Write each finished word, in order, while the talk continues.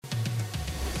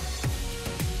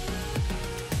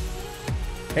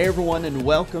Hey everyone, and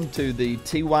welcome to the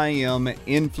TYM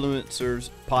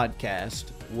Influencers Podcast,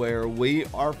 where we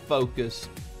are focused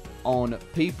on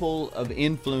people of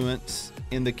influence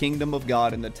in the kingdom of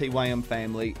God and the TYM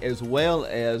family, as well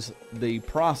as the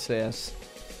process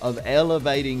of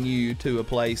elevating you to a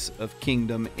place of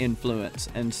kingdom influence.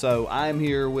 And so I'm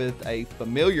here with a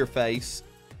familiar face,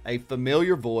 a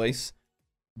familiar voice,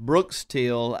 Brooks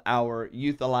Till, our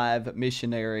Youth Alive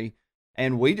missionary.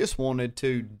 And we just wanted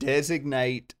to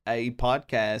designate a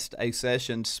podcast, a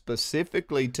session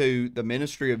specifically to the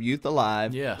ministry of Youth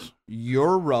Alive. Yes.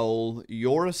 Your role,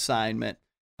 your assignment,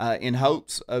 in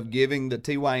hopes of giving the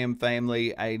TYM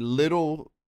family a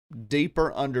little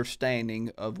deeper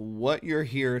understanding of what you're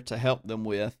here to help them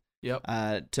with.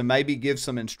 Yep. To maybe give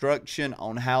some instruction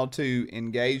on how to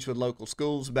engage with local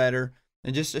schools better,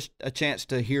 and just a chance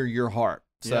to hear your heart.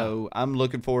 So I'm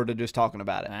looking forward to just talking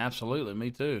about it. Absolutely, me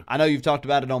too. I know you've talked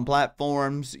about it on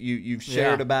platforms. You've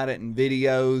shared about it in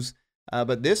videos,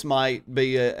 but this might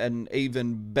be an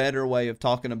even better way of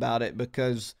talking about it,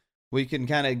 because we can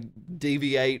kind of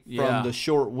deviate from the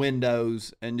short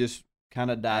windows and just kind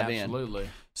of dive in. Absolutely.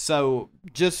 So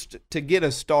just to get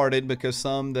us started, because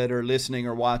some that are listening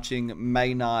or watching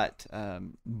may not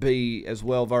be as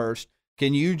well versed,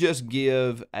 can you just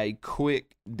give a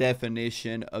quick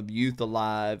definition of Youth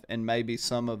Alive and maybe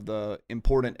some of the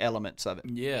important elements of it?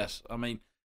 Yes. I mean,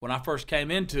 when I first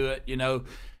came into it,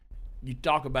 you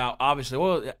talk about,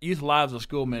 obviously, Youth Alive is a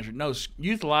school ministry. No,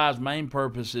 Youth Alive's main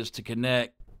purpose is to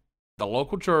connect the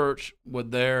local church with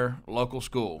their local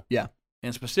school. Yeah.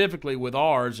 And specifically with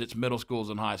ours, it's middle schools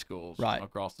and high schools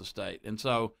across the state. And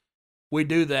so we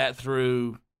do that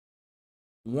through,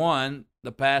 one,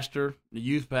 the pastor, the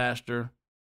youth pastor,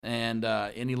 and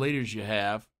any leaders you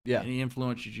have, any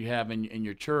influences you have in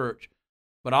your church.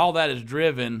 But all that is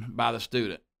driven by the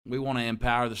student. We want to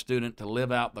empower the student to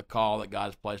live out the call that God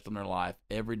has placed on their life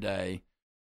every day,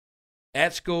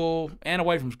 at school and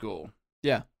away from school.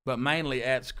 Yeah. But mainly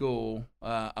at school,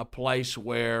 a place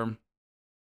where,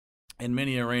 in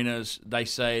many arenas, they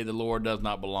say the Lord does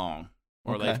not belong,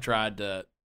 or they've tried to,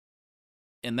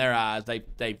 in their eyes, they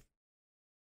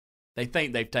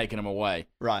think they've taken him away.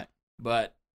 Right.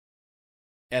 But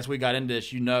as we got into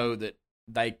this, you know that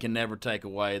they can never take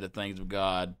away the things of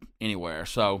God anywhere.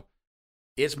 So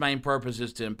its main purpose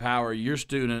is to empower your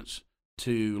students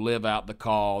to live out the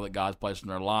call that God's placed in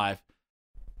their life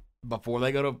before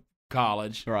they go to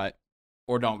college. Right.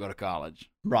 Or don't go to college.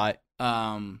 Right.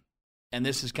 And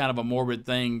this is kind of a morbid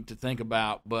thing to think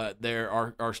about, but there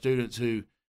are students who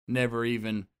never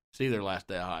even see their last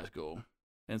day of high school.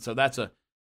 And so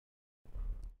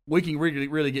we can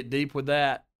really get deep with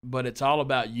that, but it's all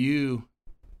about you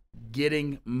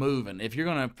getting moving. If you're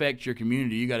going to affect your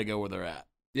community, you got to go where they're at.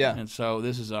 Yeah. And so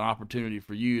this is an opportunity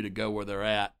for you to go where they're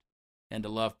at and to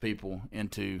love people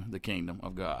into the kingdom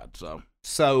of God.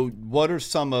 So what are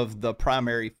some of the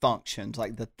primary functions,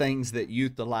 like the things that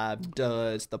Youth Alive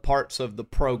does, the parts of the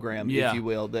program, if you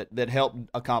will, that help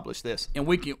accomplish this? And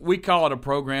we call it a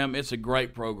program. It's a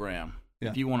great program.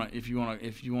 Yeah. If you want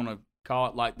to call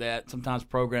it like that. Sometimes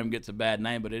program gets a bad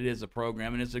name, but it is a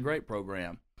program, and it's a great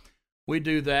program. We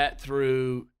do that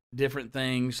through different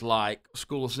things like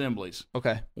school assemblies.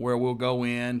 Okay. Where we'll go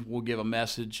in, we'll give a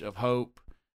message of hope,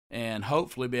 and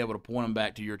hopefully be able to point them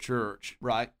back to your church.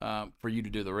 Right. For you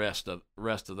to do the rest of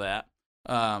that.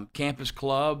 Campus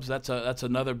clubs, that's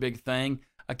another big thing.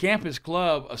 A campus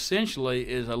club essentially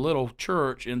is a little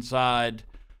church inside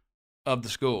of the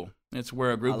school. It's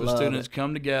where a group of students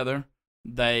come together.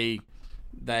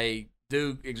 They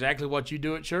do exactly what you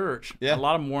do at church. Yeah. A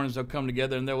lot of mornings they'll come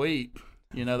together and they'll eat.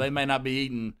 They may not be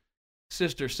eating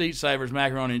Sister Seat Savers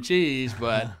macaroni and cheese,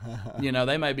 but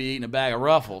they may be eating a bag of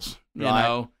Ruffles,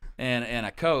 and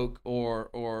a Coke,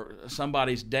 or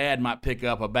somebody's dad might pick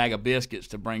up a bag of biscuits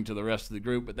to bring to the rest of the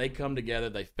group. But they come together,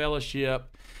 they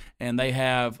fellowship, and they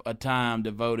have a time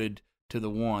devoted to the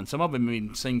one. Some of them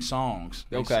even sing songs.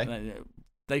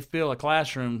 They fill a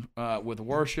classroom with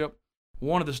worship.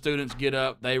 One of the students get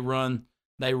up, they run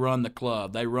the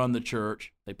club, they run the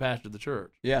church, they pastor the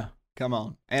church. Yeah, come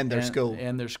on, and their school,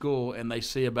 and they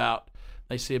see about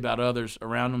others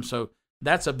around them. So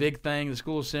that's a big thing. The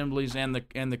school assemblies and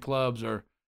the clubs are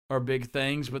big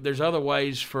things. But there's other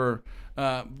ways for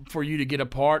you to get a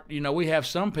part. We have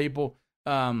some people,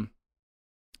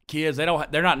 kids. They're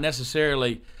not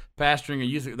necessarily pastoring a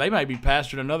youth. They may be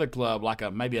pastoring another club,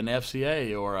 like maybe an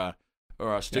FCA or a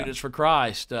Students for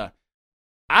Christ.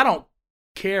 I don't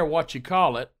care what you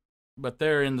call it, but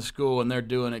they're in the school and they're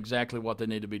doing exactly what they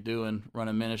need to be doing,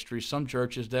 running ministry. Some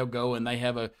churches, they'll go and they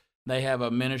have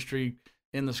a ministry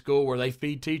in the school where they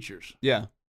feed teachers. Yeah.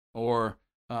 Or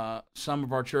Some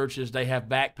of our churches, they have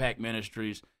backpack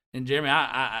ministries. And Jeremy,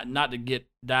 I not to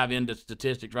dive into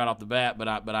statistics right off the bat, but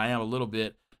I am a little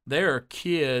bit. There are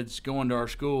kids going to our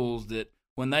schools that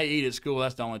when they eat at school,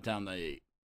 that's the only time they eat.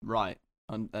 Right.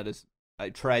 That is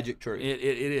a tragic truth. It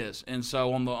is. And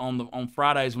so on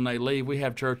Fridays when they leave, we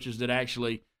have churches that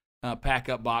actually pack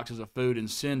up boxes of food and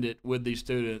send it with these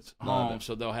students home,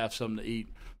 so they'll have something to eat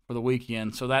for the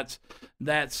weekend. So that's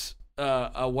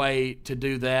a way to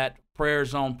do that. Prayer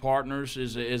Zone Partners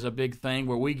is a big thing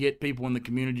where we get people in the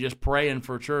community just praying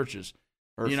for churches.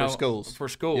 Or for schools. For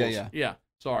schools. Yeah.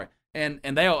 Sorry. And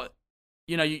they'll,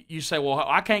 you say, well,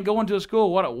 I can't go into a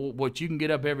school. What you can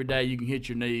get up every day, you can hit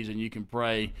your knees and you can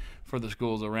pray for the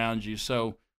schools around you.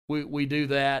 So we do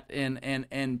that.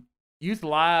 And Youth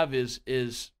Alive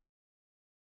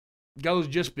goes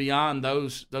just beyond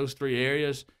those three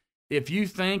areas. If you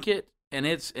think it and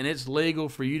it's legal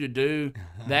for you to do,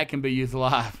 that can be Youth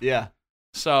Alive. Yeah.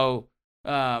 So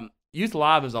Youth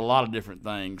Alive is a lot of different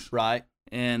things. Right.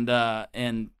 And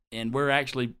we're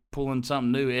actually pulling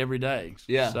something new every day.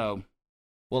 Yeah. So,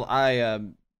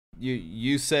 well,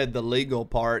 you said the legal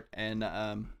part, and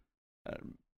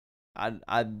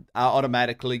I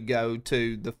automatically go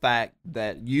to the fact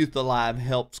that Youth Alive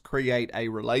helps create a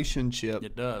relationship.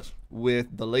 It does.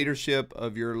 With the leadership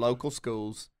of your local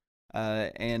schools,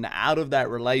 and out of that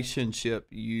relationship,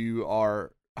 you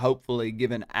are hopefully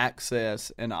given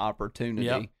access and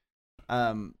opportunity.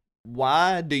 Yep.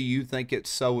 Why do you think it's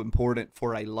so important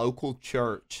for a local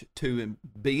church to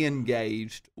be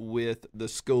engaged with the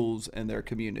schools and their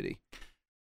community?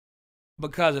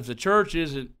 Because if the church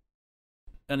isn't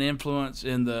an influence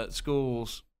in the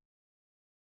school's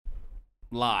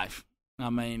life, I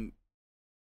mean,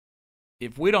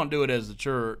 if we don't do it as the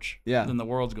church, then the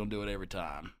world's going to do it every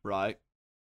time. Right.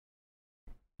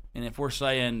 And if we're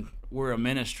saying we're a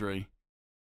ministry,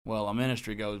 well, a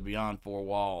ministry goes beyond four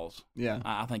walls. Yeah.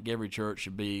 I think every church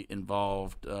should be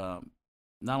involved, not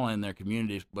only in their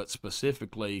communities, but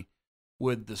specifically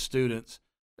with the students.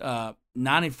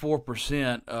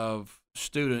 94% of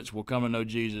students will come to know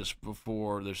Jesus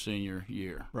before their senior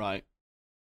year. Right.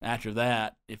 After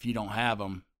that, if you don't have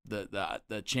them,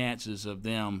 the chances of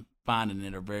them finding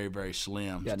it are very, very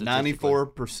slim. Yeah,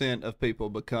 94% of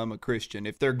people become a Christian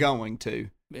if they're going to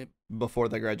before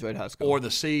they graduate high school. Or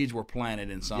the seeds were planted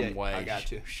in some way, I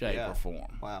got you. shape, or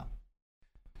form. Wow.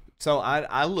 So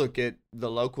I look at the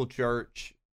local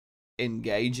church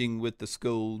engaging with the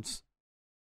schools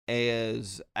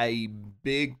as a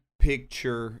big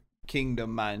picture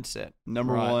kingdom mindset.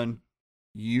 Number one,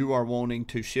 you are wanting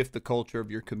to shift the culture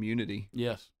of your community.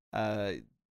 Yes.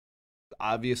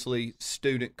 Obviously,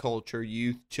 student culture,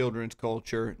 youth, children's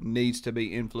culture needs to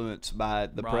be influenced by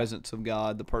the presence of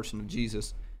God, the person of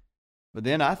Jesus. But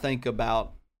then I think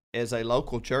about, as a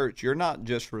local church, you're not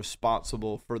just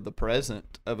responsible for the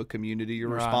present of a community, you're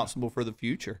responsible for the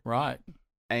future. Right.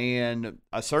 And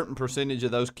a certain percentage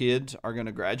of those kids are going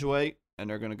to graduate, and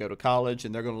they're going to go to college,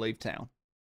 and they're going to leave town.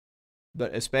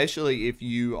 But especially if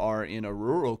you are in a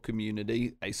rural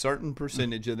community, a certain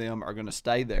percentage of them are going to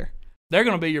stay there. They're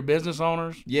going to be your business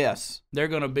owners. Yes. They're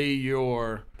going to be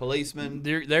your policemen.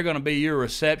 They're going to be your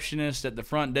receptionist at the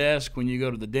front desk when you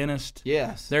go to the dentist.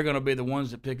 Yes. They're going to be the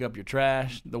ones that pick up your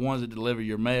trash, the ones that deliver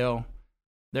your mail.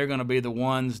 They're going to be the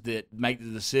ones that make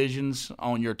the decisions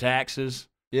on your taxes.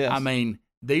 Yes. I mean,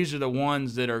 these are the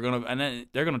ones that are going to, and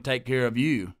they're going to take care of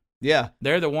you. Yeah.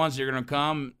 They're the ones that are going to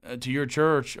come to your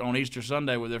church on Easter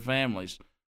Sunday with their families.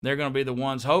 They're going to be the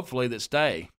ones, hopefully, that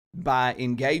stay. By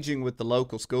engaging with the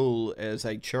local school as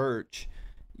a church,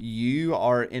 you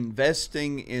are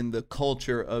investing in the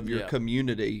culture of your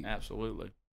community.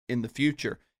 Absolutely. In the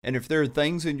future. And if there are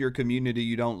things in your community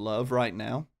you don't love right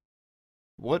now,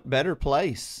 what better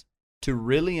place to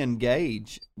really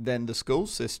engage than the school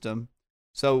system?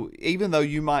 So even though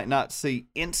you might not see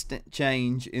instant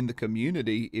change in the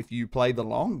community, if you play the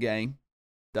long game,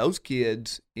 those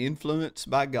kids, influenced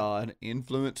by God,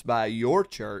 influenced by your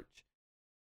church,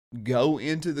 go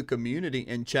into the community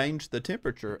and change the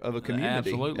temperature of a community.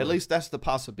 Absolutely. At least that's the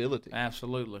possibility.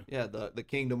 Absolutely. Yeah, the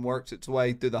kingdom works its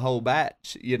way through the whole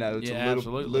batch. It's a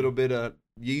little bit of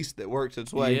yeast that works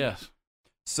its way. Yes.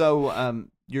 So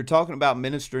you're talking about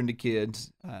ministering to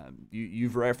kids.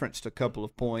 You've referenced a couple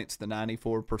of points, the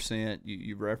 94%.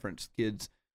 You've referenced kids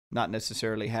not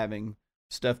necessarily having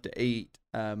stuff to eat.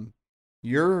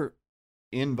 You're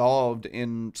involved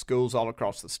in schools all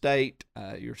across the state.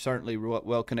 You're certainly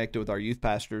well connected with our youth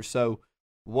pastors. So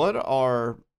what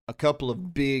are a couple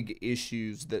of big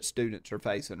issues that students are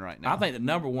facing right now? I think the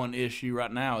number one issue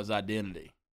right now is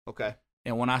identity. Okay.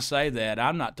 And when I say that,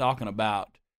 I'm not talking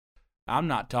about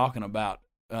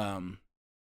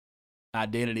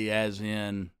identity as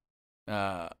in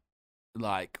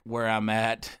like where I'm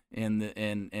at in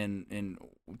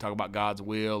we talk about God's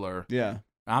will, or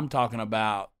I'm talking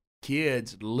about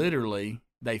kids literally,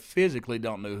 they physically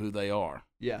don't know who they are.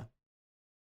 Yeah.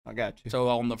 I got you. So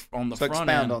on the so front expound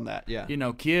end, on that. Yeah. You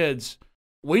know, kids,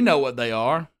 we know what they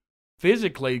are.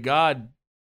 Physically, God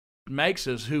makes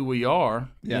us who we are,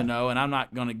 you know, and I'm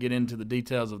not going to get into the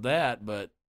details of that, but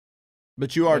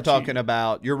you are talking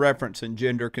about, you're referencing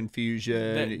gender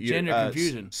confusion,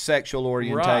 confusion, sexual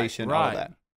orientation, right. all of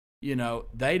that. You know,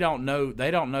 they don't know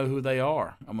who they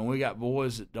are. I mean, we got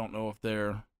boys that don't know if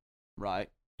they're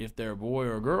a boy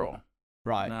or a girl.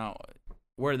 Right. Now,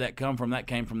 where did that come from? That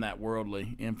came from that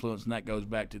worldly influence, and that goes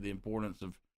back to the importance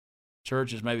of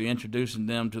churches maybe introducing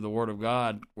them to the Word of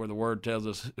God, where the Word tells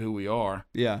us who we are.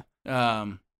 Yeah.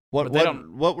 What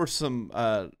were some?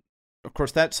 Of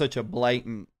course, that's such a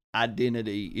blatant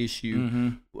identity issue. Mm-hmm.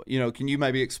 You know, can you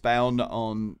maybe expound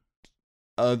on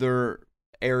other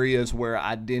areas where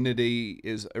identity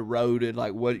is eroded,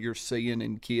 like what you're seeing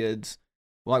in kids?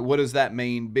 Like, what does that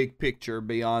mean, big picture,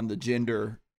 beyond the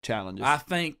gender challenges? I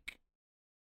think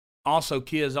also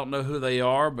kids don't know who they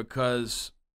are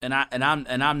because, and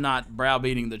I'm not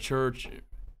browbeating the church.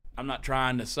 I'm not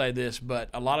trying to say this, but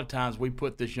a lot of times we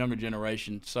put this younger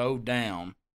generation so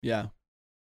down. Yeah.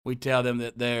 We tell them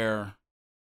that they're,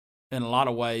 in a lot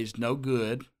of ways, no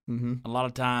good. Mm-hmm. A lot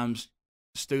of times,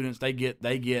 students they get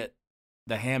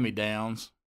the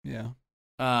hand-me-downs. Yeah.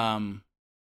 And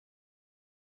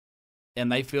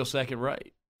they feel second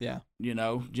rate. Yeah. You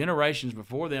know, generations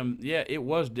before them, yeah, it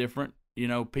was different. You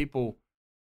know, people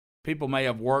may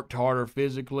have worked harder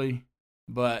physically,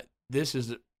 but this is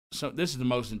the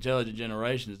most intelligent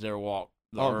generation that's ever walked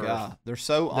the earth. God, they're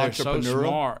so entrepreneurial. So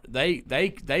smart.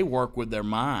 They work with their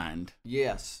mind.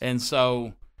 Yes. And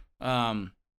so,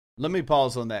 let me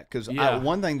pause on that, because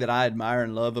one thing that I admire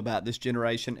and love about this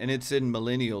generation, and it's in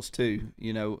millennials too,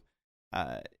 you know,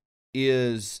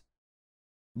 is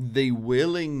the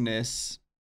willingness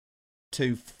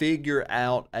to figure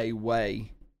out a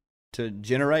way to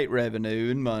generate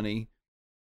revenue and money,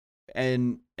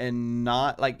 and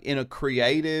not like in a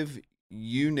creative,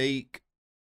 unique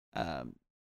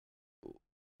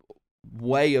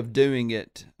way of doing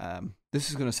it. This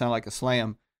is going to sound like a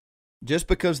slam. Just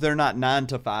because they're not 9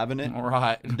 to 5 in it,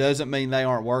 right, doesn't mean they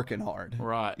aren't working hard.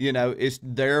 Right. You know, it's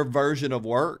their version of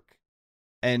work,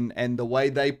 and the way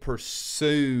they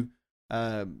pursue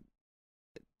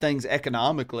things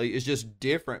economically is just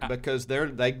different because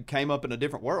they came up in a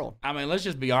different world. I mean, let's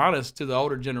just be honest, to the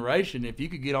older generation, if you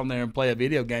could get on there and play a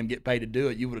video game, get paid to do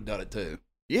it, you would have done it too.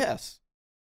 Yes.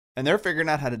 And they're figuring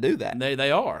out how to do that.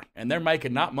 They are. And they're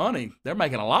making not money, they're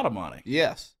making a lot of money.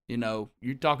 Yes. You know,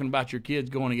 you're talking about your kids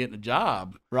going and getting a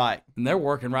job. Right. And they're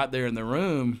working right there in the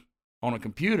room on a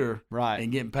computer. Right.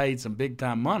 And getting paid some big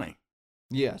time money.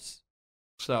 Yes.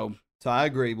 So I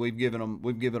agree. We've given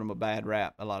them a bad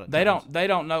rap a lot of times. They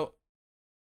don't know.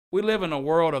 We live in a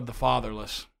world of the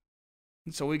fatherless.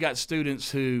 And so we got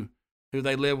students who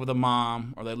they live with a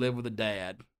mom, or they live with a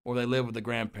dad, or they live with a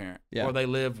grandparent, or they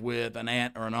live with an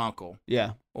aunt or an uncle.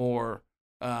 Yeah. Or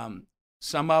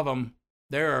some of them,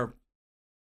 there are,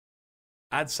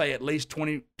 I'd say at least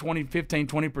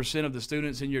 20% of the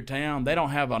students in your town, they don't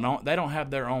have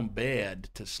their own bed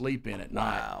to sleep in at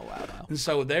night. Wow. And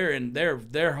so they're in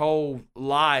their whole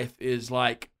life is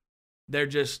like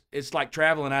it's like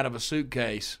traveling out of a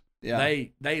suitcase. Yeah.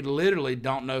 They literally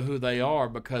don't know who they are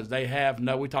because they have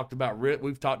we've talked about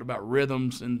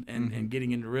rhythms and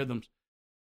getting into rhythms.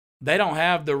 They don't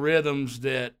have the rhythms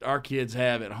that our kids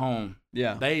have at home.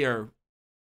 Yeah. They are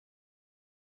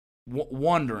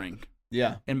wondering.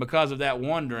 Yeah. And because of that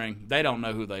wondering, they don't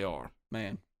know who they are.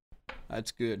 Man,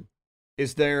 that's good.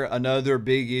 Is there another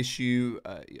big issue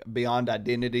beyond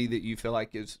identity that you feel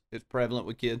like is prevalent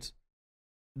with kids?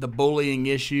 The bullying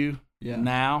issue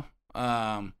now.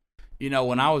 You know,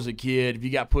 when I was a kid, if you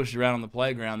got pushed around on the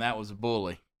playground, that was a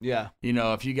bully. Yeah. You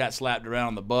know, if you got slapped around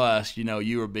on the bus, you know,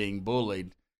 you were being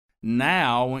bullied.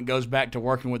 Now, when it goes back to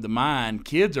working with the mind,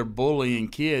 kids are bullying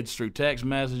kids through text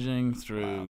messaging,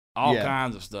 through all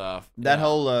kinds of stuff. That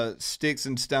whole sticks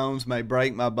and stones may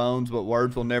break my bones, but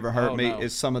words will never hurt me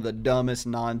is some of the dumbest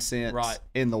nonsense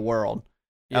in the world.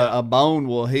 Yeah. A bone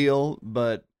will heal,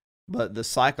 but the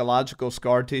psychological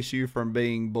scar tissue from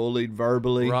being bullied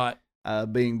verbally,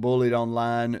 being bullied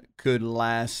online, could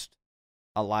last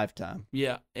a lifetime.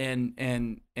 Yeah,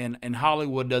 and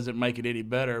Hollywood doesn't make it any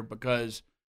better because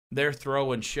they're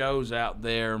throwing shows out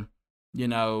there, you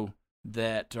know,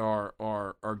 that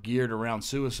are geared around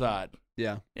suicide.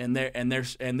 Yeah. And they're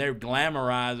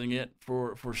glamorizing it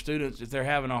for students if they're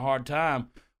having a hard time.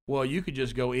 well, you could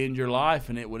just go end your life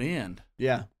and it would end.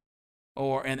 Yeah.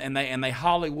 Or and they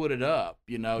Hollywood it up,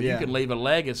 you know. Yeah. You can leave a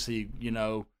legacy, you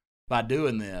know, by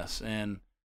doing this, and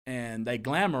they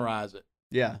glamorize it.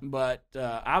 Yeah. But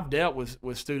I've dealt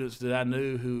with students that I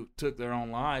knew who took their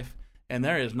own life, and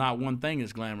there is not one thing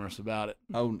that's glamorous about it.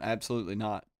 Oh, absolutely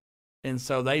not. And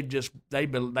so they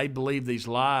believe these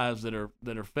lies that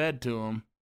are fed to them.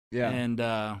 Yeah.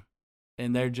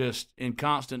 And they're just in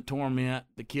constant torment.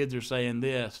 The kids are saying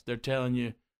this. They're telling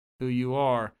you who you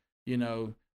are. You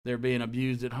know, they're being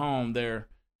abused at home. They're,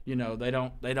 you know, they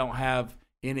don't have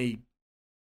any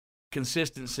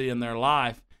consistency in their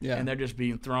life. Yeah. And they're just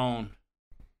being thrown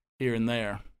here and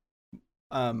there.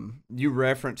 You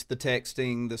referenced the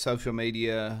texting, the social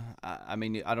media. I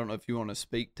mean, I don't know if you want to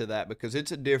speak to that because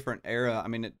it's a different era. I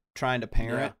mean, trying to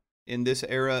parent in this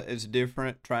era is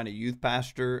different. Trying to youth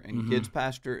pastor and kids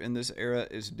pastor in this era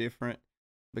is different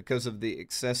because of the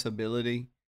accessibility.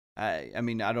 I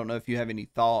mean, I don't know if you have any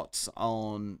thoughts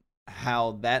on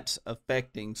how that's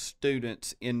affecting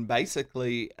students in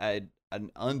basically an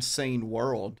unseen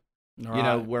world. Right. You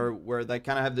know, where they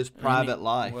kind of have this private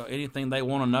life. Well, anything they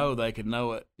want to know, they could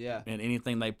know it. Yeah. And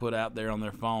anything they put out there on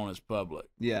their phone is public.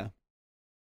 Yeah.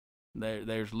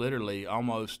 There's literally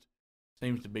almost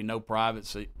seems to be no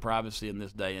privacy in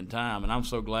this day and time. And I'm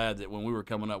so glad that when we were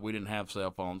coming up, we didn't have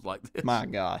cell phones like this. My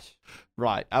gosh.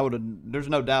 Right. There's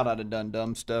no doubt I'd have done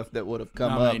dumb stuff that would have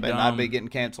come up and I'd be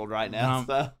geting canceled right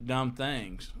now. Dumb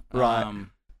things. Right.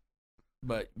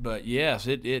 But yes,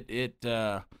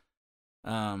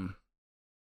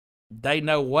 they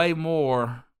know way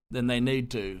more than they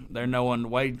need to. They're knowing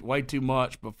way too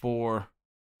much before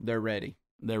they're ready.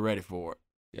 They're ready for it.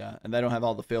 Yeah, and they don't have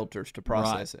all the filters to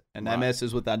process it. And that Right.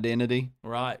 messes with identity.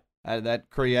 Right. That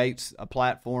creates a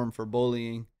platform for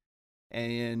bullying,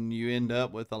 and you end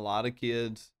up with a lot of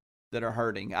kids that are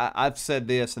hurting. I've said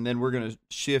this, and then we're going to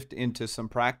shift into some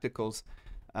practicals.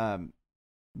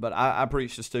 But I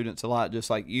preach to students a lot, just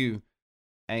like you.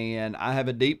 And I have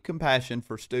a deep compassion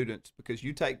for students because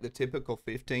you take the typical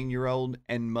 15-year-old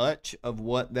and much of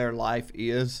what their life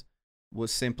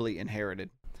was simply inherited.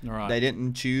 Right. They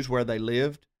didn't choose where they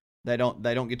lived. They don't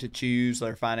get to choose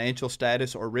their financial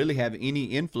status or really have any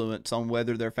influence on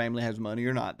whether their family has money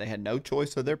or not. They had no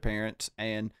choice of their parents,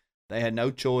 and they had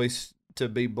no choice to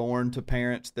be born to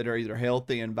parents that are either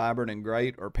healthy and vibrant and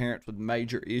great or parents with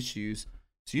major issues.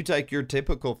 So you take your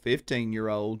typical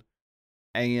 15-year-old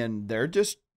and they're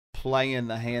just playing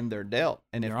the hand they're dealt.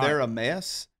 And if they're a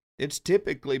mess, it's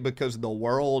typically because the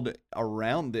world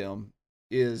around them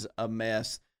is a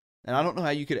mess. And I don't know how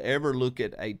you could ever look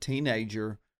at a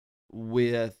teenager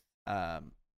with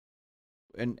and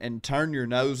turn your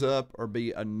nose up or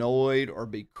be annoyed or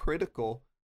be critical,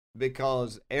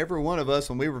 because every one of us,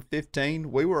 when we were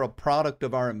 15, we were a product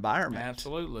of our environment.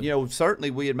 Absolutely. You know,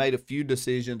 certainly we had made a few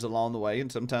decisions along the way,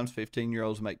 and sometimes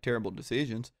 15-year-olds make terrible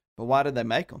decisions. But why did they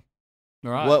make them?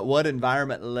 Right. What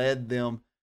environment led them?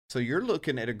 So you're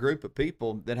looking at a group of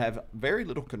people that have very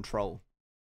little control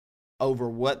over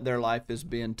what their life has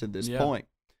been to this point.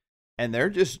 And they're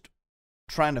just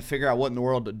trying to figure out what in the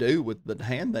world to do with the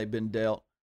hand they've been dealt.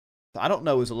 I don't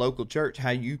know, as a local church,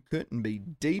 how you couldn't be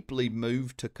deeply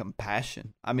moved to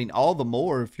compassion. I mean, all the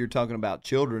more if you're talking about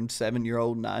children,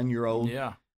 7-year-old, 9-year-old.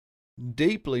 Yeah.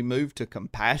 Deeply moved to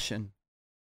compassion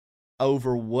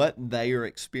over what they are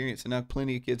experiencing. Now,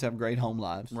 plenty of kids have great home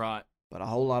lives. Right. But a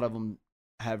whole lot of them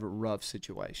have rough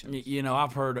situations. You know,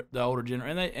 I've heard the older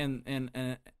generation,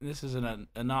 and this isn't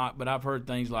a knock, but I've heard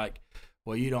things like,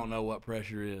 well, you don't know what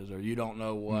pressure is, or you don't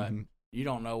know what you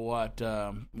don't know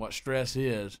what stress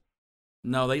is.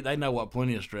 No, they know what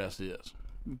plenty of stress is.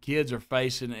 Kids are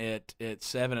facing it at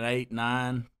 7 and 8,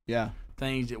 9. Yeah.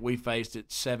 Things that we faced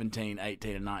at 17,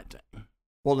 18, and 19.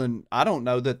 Well, then I don't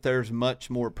know that there's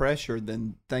much more pressure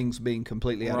than things being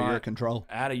completely out of your control.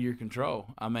 Out of your control.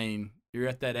 I mean, you're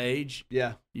at that age.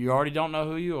 Yeah. You already don't know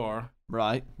who you are.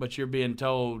 Right. But you're being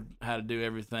told how to do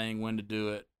everything, when to do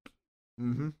it,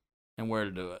 and where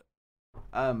to do it.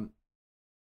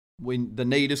 The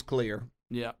need is clear.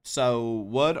 Yeah. So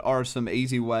what are some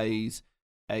easy ways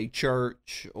a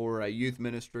church or a youth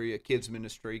ministry, a kids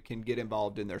ministry can get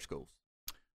involved in their schools?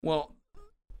 Well,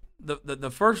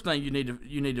 the first thing you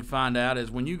need to find out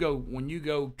is when you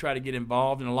go try to get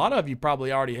involved, and a lot of you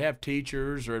probably already have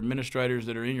teachers or administrators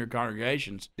that are in your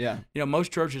congregations. Yeah. You know,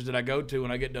 most churches that I go to,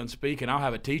 when I get done speaking, I'll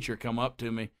have a teacher come up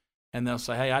to me and they'll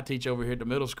say, "Hey, I teach over here at the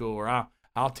middle school," or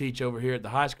I'll teach over here at the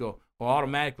high school. Well,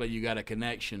 automatically you got a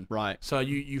connection. Right. So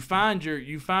you find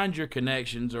your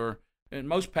connections, and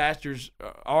most pastors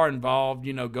are involved,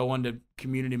 you know, going to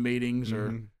community meetings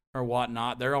or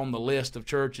whatnot. They're on the list of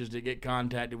churches that get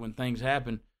contacted when things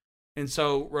happen. And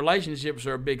so relationships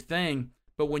are a big thing.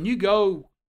 But when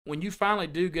you finally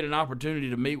do get an opportunity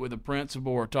to meet with a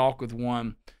principal or talk with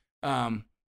one,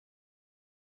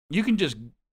 you can just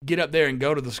get up there and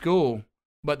go to the school.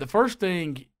 But the first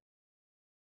thing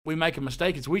we make a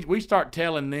mistake is we start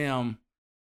telling them,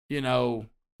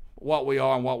 what we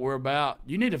are and what we're about.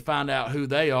 You need to find out who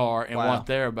they are and what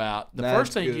they're about. The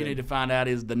first thing you need to find out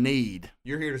is the need.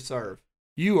 You're here to serve.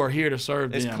 You are here to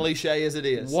serve them. As cliche as it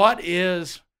is.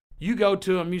 You go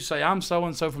to them, you say, I'm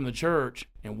so-and-so from the church,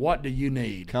 and what do you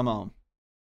need? Come on.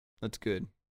 That's good.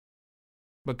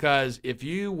 Because if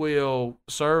you will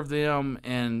serve them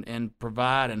and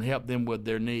provide and help them with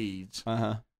their needs,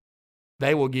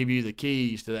 they will give you the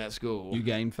keys to that school. You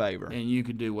gain favor. And you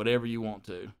can do whatever you want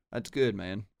to. That's good,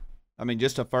 man. I mean,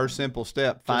 just a first simple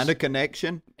step. Find a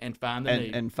connection. And find the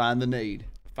need. And find the need.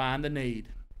 Find the need.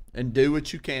 And do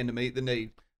what you can to meet the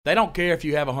need. They don't care if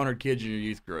you have 100 kids in your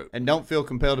youth group. And don't feel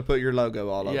compelled to put your logo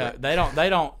all over it.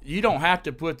 Yeah, you don't have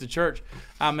to put the church.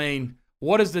 I mean,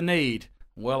 what is the need?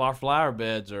 Well, our flower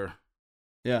beds are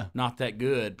not that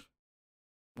good.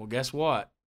 Well, guess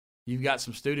what? You've got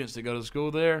some students that go to school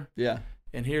there. Yeah.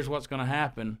 And here's what's going to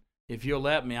happen. If you'll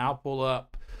let me, I'll pull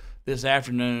up this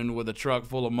afternoon with a truck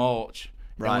full of mulch.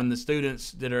 Right. And when the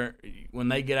students when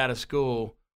they get out of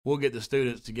school, we'll get the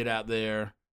students to get out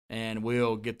there and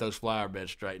we'll get those flower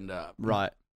beds straightened up. Right.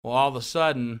 Well, all of a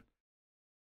sudden,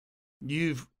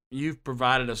 you've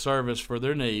provided a service for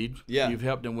their need. Yeah. You've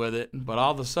helped them with it. But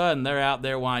all of a sudden, they're out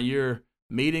there while you're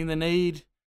meeting the need,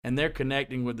 and they're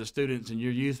connecting with the students in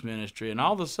your youth ministry. And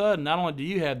all of a sudden, not only do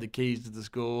you have the keys to the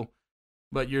school,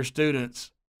 but your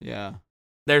students. Yeah.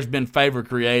 There's been favor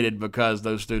created because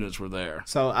those students were there.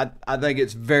 So I think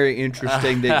it's very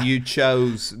interesting that you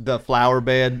chose the flower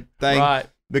bed thing. Right.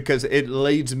 Because it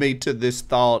leads me to this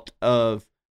thought of,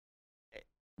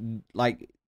 like,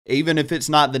 even if it's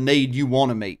not the need you want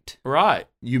to meet. Right.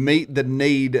 You meet the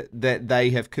need that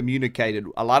they have communicated.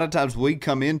 A lot of times we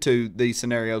come into these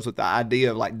scenarios with the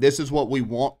idea of, like, this is what we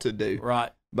want to do.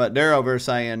 Right. But they're over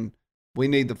saying, we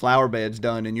need the flower beds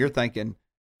done. And you're thinking,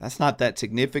 that's not that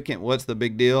significant. What's the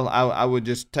big deal? I would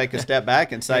just take a step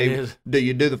back and say, do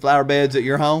you do the flower beds at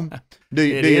your home? Do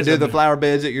you do the flower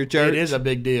beds at your church? It is a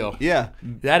big deal. Yeah.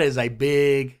 That is a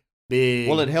big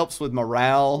Well, it helps with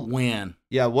morale. Win.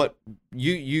 Yeah,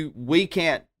 we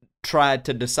can't try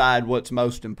to decide what's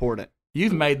most important.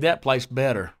 You've made that place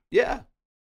better. Yeah.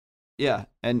 Yeah.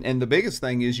 And the biggest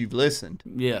thing is you've listened.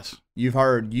 Yes. You've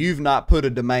heard. You've not put a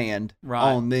demand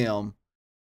on them.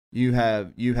 You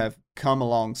have come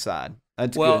alongside.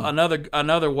 That's well, good.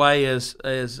 another way is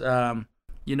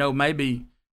maybe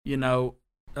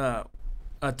a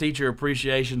teacher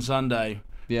appreciation Sunday.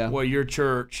 Yeah. Where your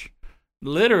church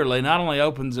literally not only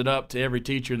opens it up to every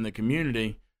teacher in the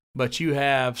community, but you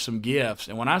have some gifts.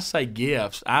 And when I say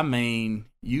gifts, I mean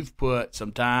you've put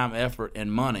some time, effort,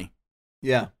 and money.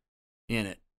 Yeah. In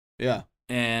it. Yeah.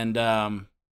 And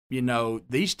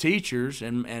these teachers,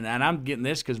 and I'm getting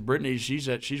this because Brittany,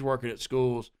 she's working at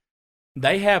schools.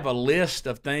 They have a list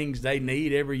of things they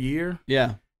need every year.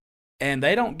 Yeah. And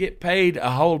they don't get paid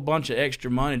a whole bunch of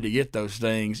extra money to get those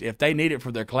things. If they need it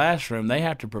for their classroom, they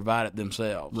have to provide it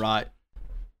themselves. Right.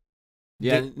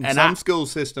 Yeah. In some school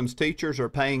systems, teachers are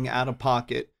paying out of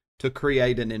pocket to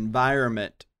create an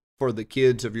environment for the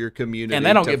kids of your community. And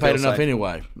they don't get paid enough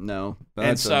anyway. No.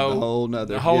 That's a whole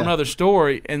nother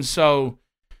story. And so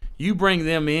you bring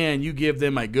them in, you give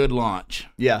them a good lunch.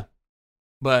 Yeah.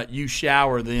 But you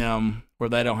shower them where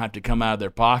they don't have to come out of their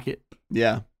pocket.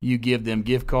 Yeah. You give them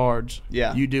gift cards.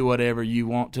 Yeah. You do whatever you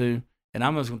want to. And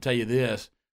I'm just going to tell you this.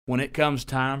 When it comes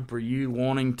time for you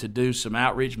wanting to do some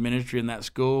outreach ministry in that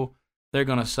school, they're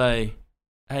going to say,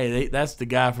 hey, that's the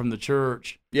guy from the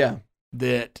church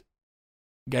that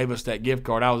gave us that gift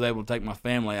card. I was able to take my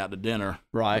family out to dinner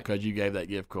because you gave that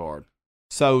gift card.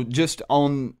 So just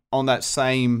on that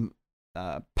same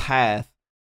path,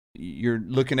 you're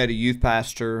looking at a youth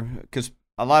pastor, because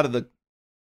a lot of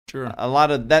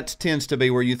that tends to be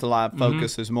where Youth Alive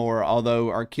focuses more, although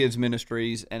our kids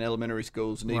ministries and elementary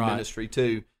schools need ministry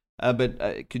too.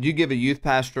 But could you give a youth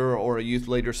pastor or a youth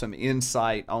leader some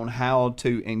insight on how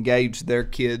to engage their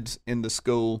kids in the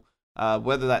school,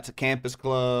 whether that's a campus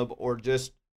club or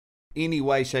just any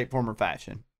way, shape, form, or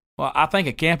fashion? Well, I think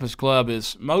a campus club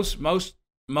is most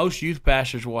youth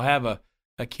pastors will have a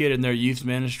kid in their youth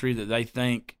ministry that they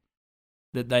think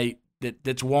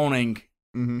that's wanting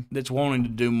to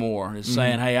do more. It's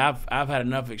saying, hey, I've had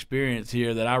enough experience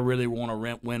here that I really want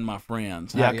to win my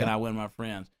friends. How can I win my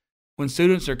friends? When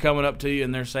students are coming up to you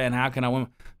and they're saying, how can I win?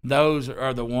 Those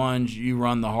are the ones you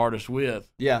run the hardest with.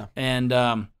 Yeah. And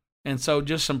so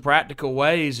just some practical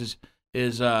ways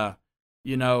is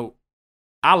you know,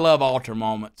 I love altar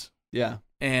moments. Yeah.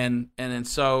 And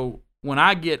so when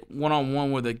I get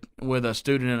one-on-one with a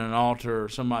student in an altar or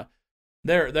somebody,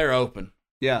 they're open.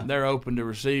 Yeah. They're open to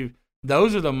receive.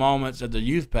 Those are the moments as the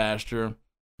youth pastor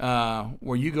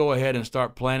where you go ahead and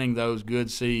start planting those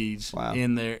good seeds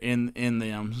in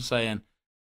them, saying,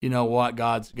 you know what,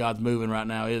 God's moving right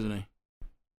now, isn't he?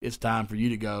 It's time for you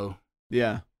to go.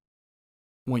 Yeah.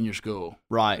 Win your school.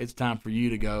 Right. It's time for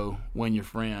you to go win your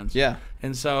friends. Yeah.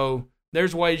 And so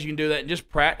there's ways you can do that. Just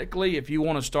practically, if you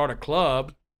want to start a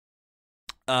club,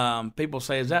 people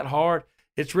say, is that hard?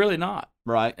 It's really not.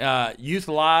 Right. Youth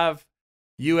Live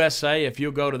USA, if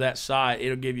you'll go to that site,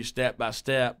 it'll give you step by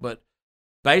step. But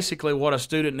basically what a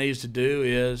student needs to do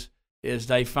is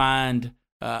they find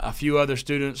a few other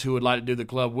students who would like to do the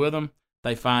club with them.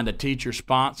 They find a teacher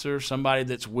sponsor, somebody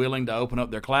that's willing to open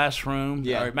up their classroom.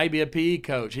 Yeah. Or it may be a PE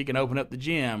coach. He can open up the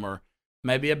gym. Or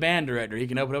maybe a band director. He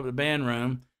can open up the band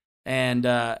room and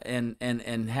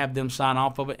have them sign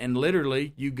off of it. And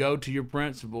literally, you go to your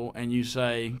principal and you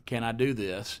say, can I do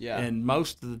this? Yeah. And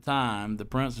most of the time, the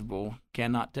principal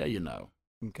cannot tell you no.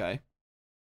 Okay.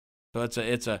 So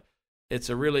it's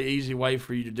a really easy way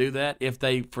for you to do that. If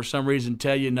they, for some reason,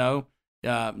 tell you no,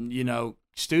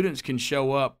 students can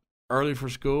show up early for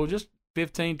school, just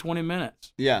 15, 20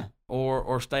 minutes. Yeah.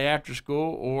 Or stay after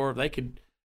school, or they could,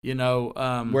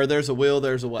 where there's a will,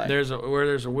 there's a way. Where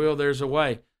there's a will, there's a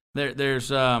way.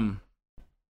 There's and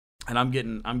I'm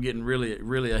getting really,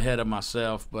 really ahead of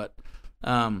myself, but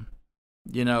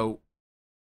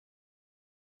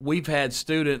we've had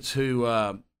students who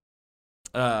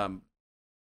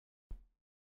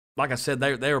like I said,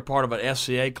 they were part of an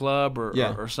FCA club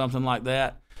or something like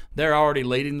that. They're already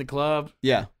leading the club.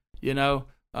 Yeah.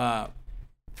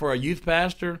 For a youth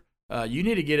pastor, you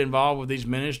need to get involved with these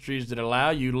ministries that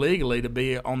allow you legally to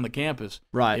be on the campus.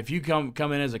 Right. If you come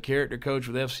in as a character coach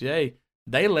with FCA,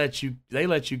 they let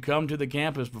you come to the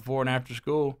campus before and after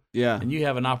school. Yeah. And you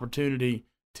have an opportunity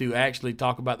to actually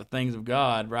talk about the things of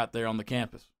God right there on the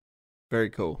campus.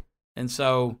 Very cool. And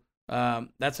so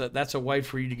that's a way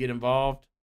for you to get involved.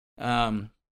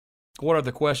 What are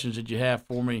the questions that you have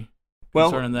for me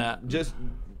concerning that? Just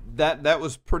that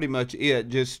was pretty much it.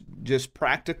 Just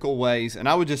practical ways, and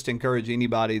I would just encourage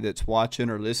anybody that's watching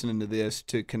or listening to this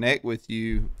to connect with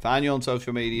you, find you on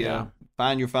social media,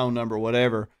 find your phone number,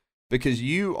 whatever, because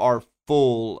you are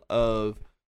full of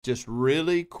just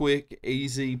really quick,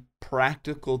 easy,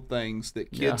 practical things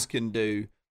that kids can do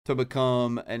to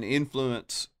become an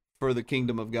influence for the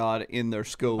kingdom of God in their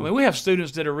school. I mean, we have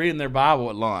students that are reading their Bible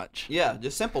at lunch. Yeah,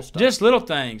 just simple stuff. Just little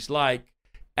things like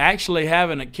actually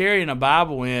carrying a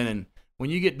Bible in, and when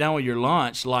you get done with your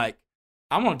lunch, like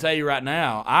I'm going to tell you right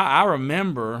now, I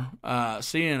remember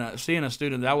seeing a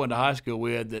student that I went to high school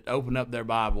with that opened up their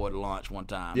Bible at lunch one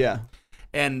time. Yeah.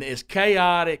 And as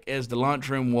chaotic as the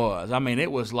lunchroom was, I mean,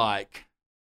 it was like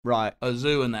a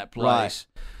zoo in that place.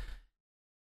 Right.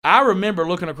 I remember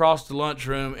looking across the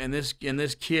lunchroom and this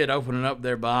kid opening up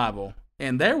their Bible.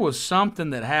 And there was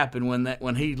something that happened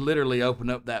when he literally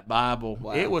opened up that Bible.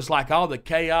 Wow. It was like all the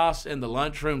chaos in the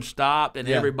lunchroom stopped and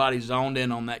everybody zoned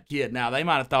in on that kid. Now, they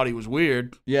might have thought he was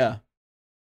weird. Yeah.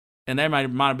 And they might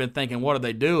have been thinking, what are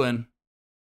they doing?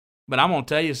 But I'm going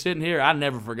to tell you, sitting here, I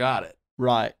never forgot it.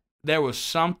 Right. There was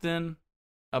something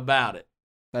about it.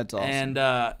 That's awesome.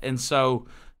 And so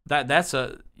that's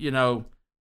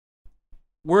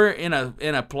we're in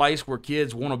a place where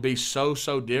kids want to be so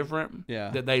different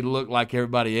that they look like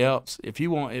everybody else. If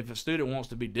a student wants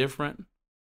to be different,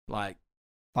 like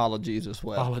follow Jesus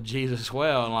well.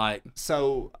 Like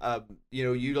so,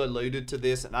 you alluded to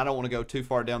this, and I don't want to go too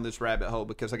far down this rabbit hole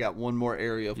because I got one more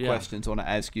area of questions I want to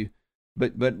ask you.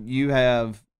 But you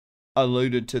have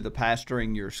alluded to the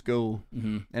pastoring your school,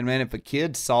 and man, if a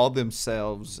kid saw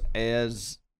themselves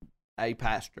as a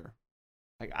pastor,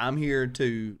 like I'm here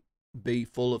to be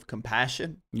full of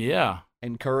compassion,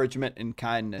 encouragement, and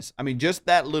kindness. I mean, just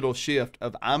that little shift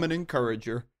of I'm an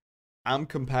encourager, I'm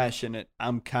compassionate,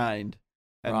 I'm kind,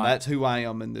 and that's who I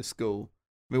am in this school.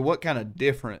 I mean, what kind of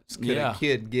difference could a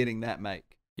kid getting that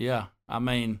make? Yeah, I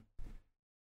mean,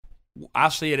 I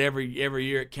see it every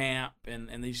year at camp,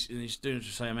 and these students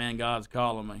are saying, "Man, God's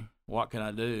calling me. What can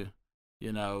I do?"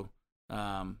 The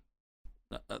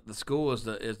school is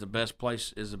the best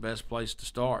place to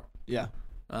start. Yeah.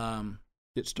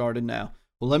 Get started now.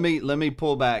 Well, let me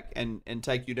pull back and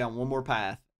take you down one more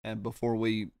path, and before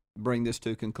we bring this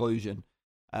to a conclusion,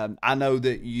 I know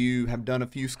that you have done a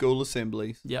few school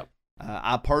assemblies. Yep.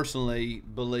 I personally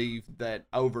believe that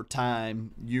over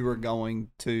time you are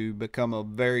going to become a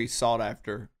very sought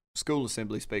after school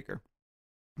assembly speaker.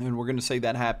 And we're going to see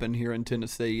that happen here in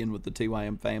Tennessee and with the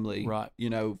TYM family, Right.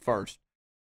 First.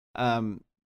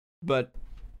 But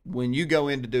when you go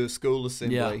in to do a school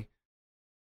assembly,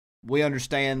 we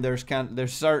understand there's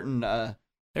certain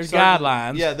there's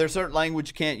guidelines. Yeah, there's certain language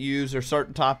you can't use. There's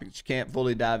certain topics you can't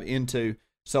fully dive into.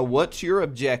 So what's your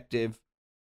objective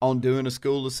on doing a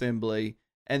school assembly?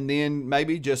 And then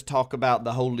maybe just talk about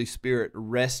the Holy Spirit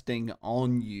resting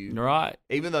on you. Right.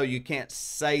 Even though you can't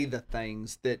say the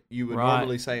things that you would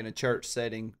normally say in a church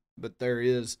setting, but there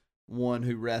is one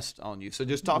who rests on you. So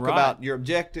just talk about your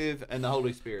objective and the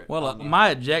Holy Spirit. Well, my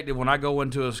objective when I go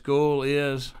into a school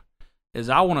is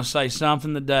I want to say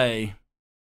something today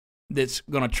that's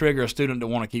going to trigger a student to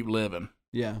want to keep living.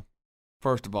 Yeah.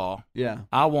 First of all. Yeah.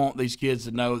 I want these kids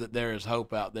to know that there is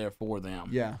hope out there for them.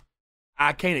 Yeah.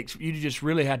 I can't. You just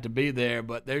really have to be there.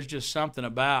 But there's just something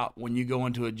about when you go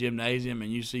into a gymnasium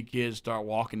and you see kids start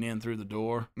walking in through the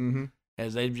door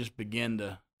as they just begin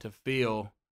to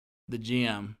feel the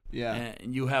gym. Yeah.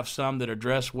 And you have some that are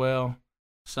dressed well,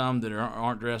 some that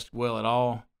aren't dressed well at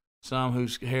all, some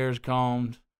whose hair's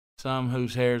combed, some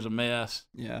whose hair's a mess.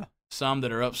 Yeah. Some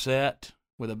that are upset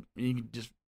you can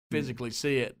just physically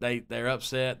see it. They're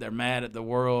upset. They're mad at the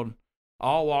world.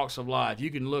 All walks of life. You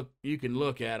can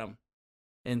look at them.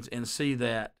 And see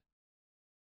that.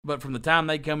 But from the time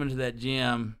they come into that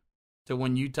gym to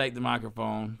when you take the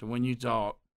microphone to when you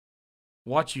talk,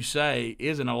 what you say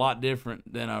isn't a lot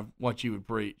different than what you would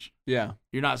preach. Yeah.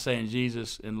 You're not saying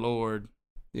Jesus and Lord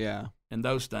and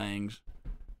those things,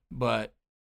 but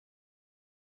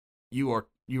you are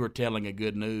telling a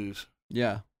good news.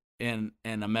 Yeah. And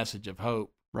a message of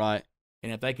hope. Right.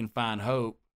 And if they can find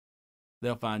hope,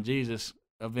 they'll find Jesus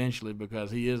eventually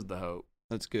because he is the hope.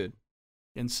 That's good.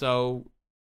 And so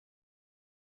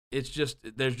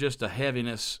there's just a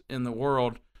heaviness in the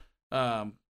world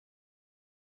when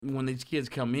these kids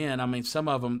come in. I mean, some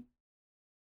of them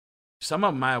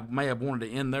may have wanted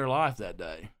to end their life that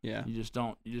day. Yeah. You just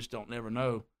don't never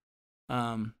know.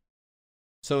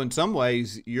 So in some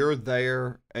ways, you're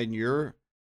there and you're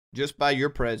just by your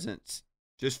presence,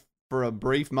 just for a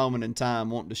brief moment in time,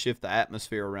 wanting to shift the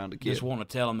atmosphere around a kid. Just want to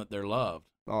tell them that they're loved.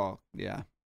 Oh, yeah.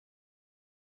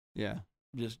 Yeah.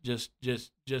 Just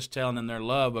telling them they're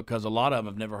loved because a lot of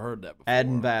them have never heard that before.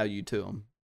 Adding value to them,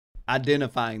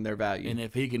 identifying their value. And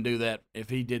if he can do that, if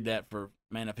he did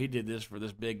this for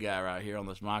this big guy right here on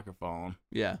this microphone,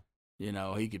 yeah,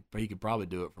 he could probably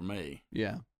do it for me.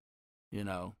 Yeah,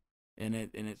 and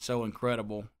it's so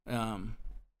incredible.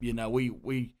 We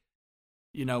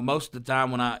most of the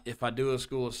time if I do a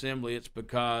school assembly, it's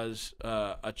because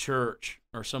a church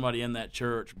or somebody in that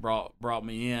church brought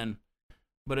me in.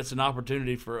 But it's an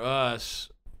opportunity for us.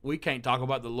 We can't talk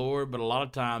about the Lord, but a lot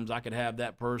of times I could have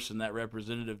that person, that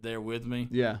representative there with me.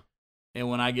 Yeah. And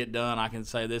when I get done, I can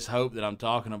say this hope that I'm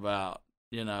talking about,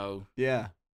 Yeah.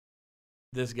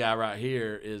 This guy right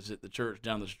here is at the church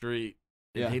down the street.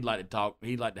 And yeah. He'd like to talk.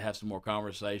 He'd like to have some more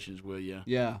conversations with you.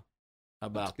 Yeah.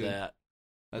 About that.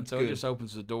 And so good. It just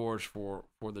opens the doors for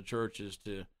the churches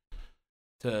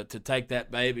to take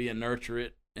that baby and nurture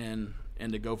it and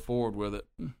to go forward with it.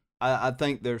 I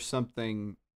think there's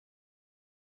something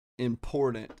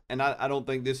important, and I don't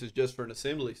think this is just for an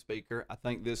assembly speaker. I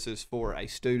think this is for a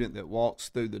student that walks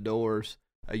through the doors,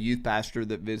 a youth pastor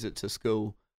that visits a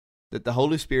school, that the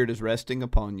Holy Spirit is resting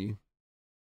upon you.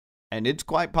 And it's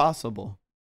quite possible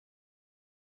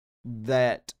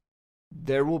that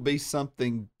there will be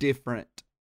something different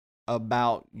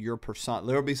about your persona.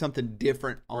 There will be something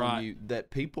different on you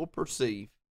that people perceive,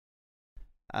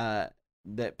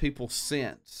 that people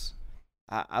sense.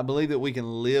 I believe that we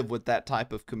can live with that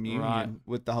type of communion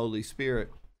with the Holy Spirit.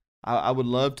 I would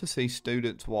love to see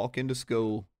students walk into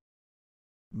school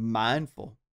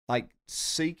mindful, like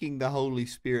seeking the Holy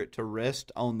Spirit to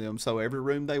rest on them. So every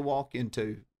room they walk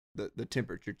into, the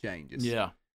temperature changes. Yeah.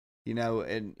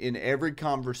 And in every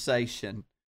conversation,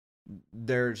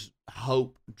 there's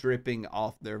hope dripping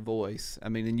off their voice. I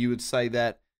mean, and you would say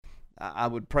that, I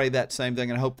would pray that same thing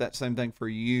and hope that same thing for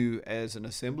you as an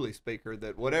assembly speaker,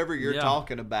 that whatever you're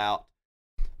talking about,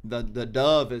 the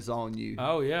dove is on you.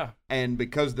 Oh, yeah. And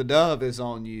because the dove is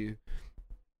on you,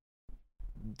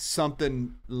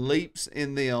 something leaps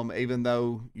in them, even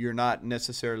though you're not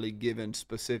necessarily given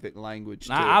specific language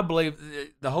to I believe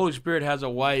the Holy Spirit has a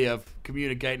way of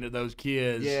communicating to those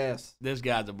kids. Yes. This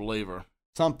guy's a believer.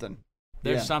 Something.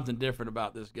 There's something different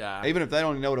about this guy. Even if they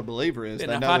don't even know what a believer is, they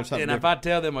know there's something different. If I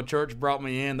tell them a church brought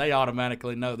me in, they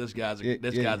automatically know this guy's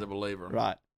a believer.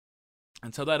 Right.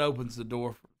 And so that opens the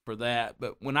door for that.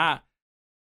 But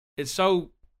it's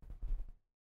so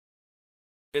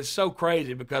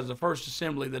crazy because the first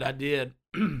assembly that I did,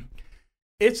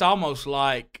 it's almost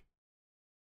like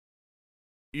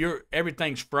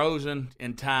everything's frozen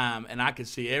in time, and I could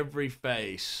see every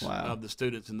face of the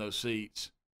students in those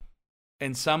seats.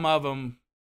 And some of them,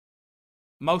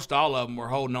 most all of them, were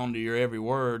holding on to your every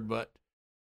word, but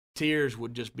tears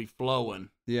would just be flowing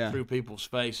through people's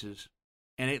faces.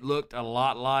 And it looked a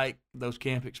lot like those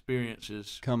camp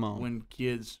experiences. Come on. When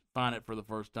kids find it for the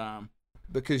first time.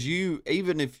 Because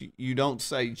even if you don't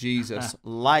say Jesus,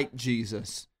 like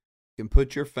Jesus, you can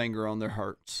put your finger on their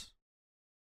hurts.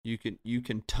 You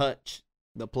can touch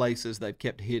the places they've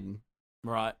kept hidden.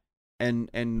 Right.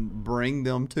 And bring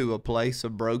them to a place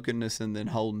of brokenness and then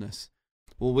wholeness.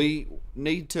 Well, we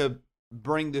need to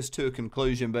bring this to a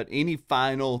conclusion, but any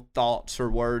final thoughts or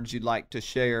words you'd like to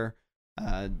share,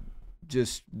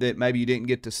 just that maybe you didn't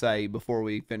get to say before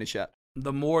we finish up?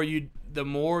 The more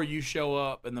you show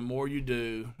up and the more you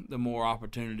do, the more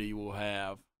opportunity you will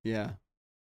have. Yeah.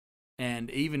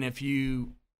 And even if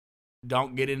you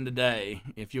don't get in today,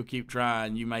 if you'll keep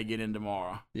trying, you may get in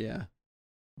tomorrow. Yeah.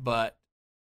 But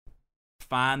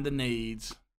find the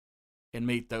needs and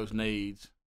meet those needs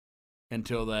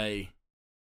until they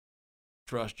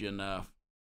trust you enough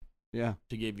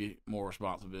to give you more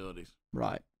responsibilities.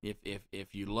 Right.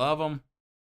 If you love them,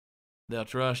 they'll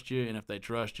trust you, and if they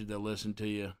trust you, they'll listen to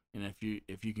you. And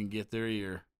if you can get their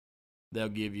ear, they'll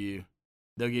give you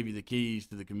the keys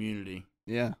to the community.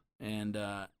 Yeah. And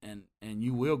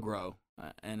you will grow.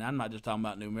 And I'm not just talking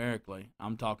about numerically.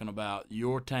 I'm talking about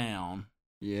your town.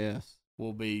 Yes.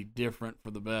 Will be different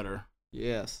for the better.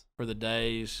 Yes. For the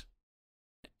days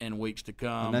and weeks to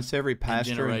come. And that's every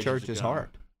pastor and church's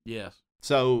heart. Yes.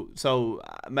 So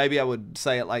maybe I would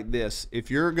say it like this: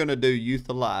 if you're going to do Youth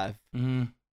Alive,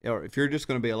 or if you're just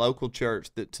going to be a local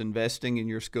church that's investing in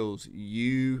your schools,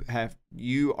 you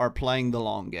are playing the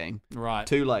long game. Right.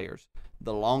 2 layers.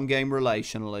 The long game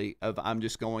relationally of I'm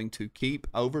just going to keep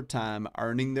over time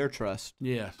earning their trust.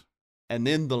 Yes. And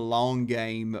then the long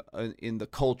game in the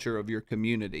culture of your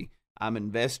community. I'm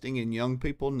investing in young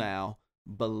people now,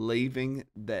 believing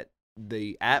that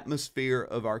the atmosphere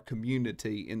of our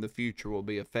community in the future will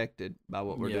be affected by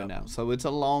what we're doing now. So it's a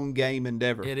long game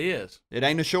endeavor. It is. It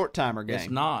ain't a short timer game. It's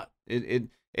not.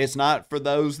 It's not for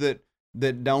those that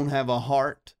don't have a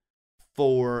heart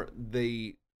for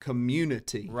the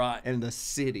community and the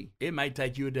city. It may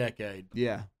take you a decade.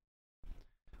 Yeah.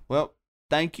 Well,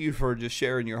 thank you for just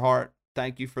sharing your heart.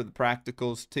 Thank you for the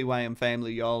practicals. TYM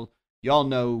family, y'all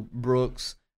know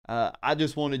Brooks. I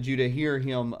just wanted you to hear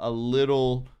him a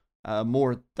little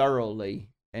more thoroughly,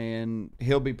 and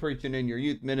he'll be preaching in your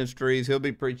youth ministries. He'll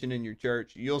be preaching in your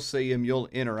church. You'll see him. You'll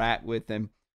interact with him.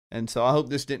 And so I hope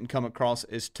this didn't come across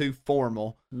as too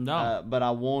formal. No. But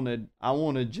I wanted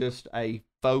just a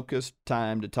focused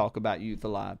time to talk about Youth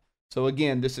Alive. So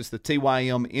again, this is the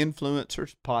TYM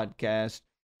Influencers Podcast.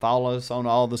 Follow us on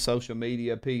all the social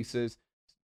media pieces.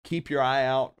 Keep your eye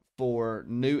out for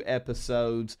new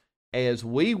episodes as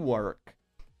we work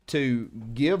to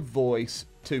give voice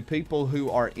to people who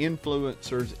are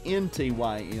influencers in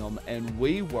TYM, and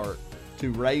we work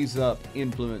to raise up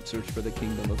influencers for the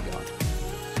kingdom of God.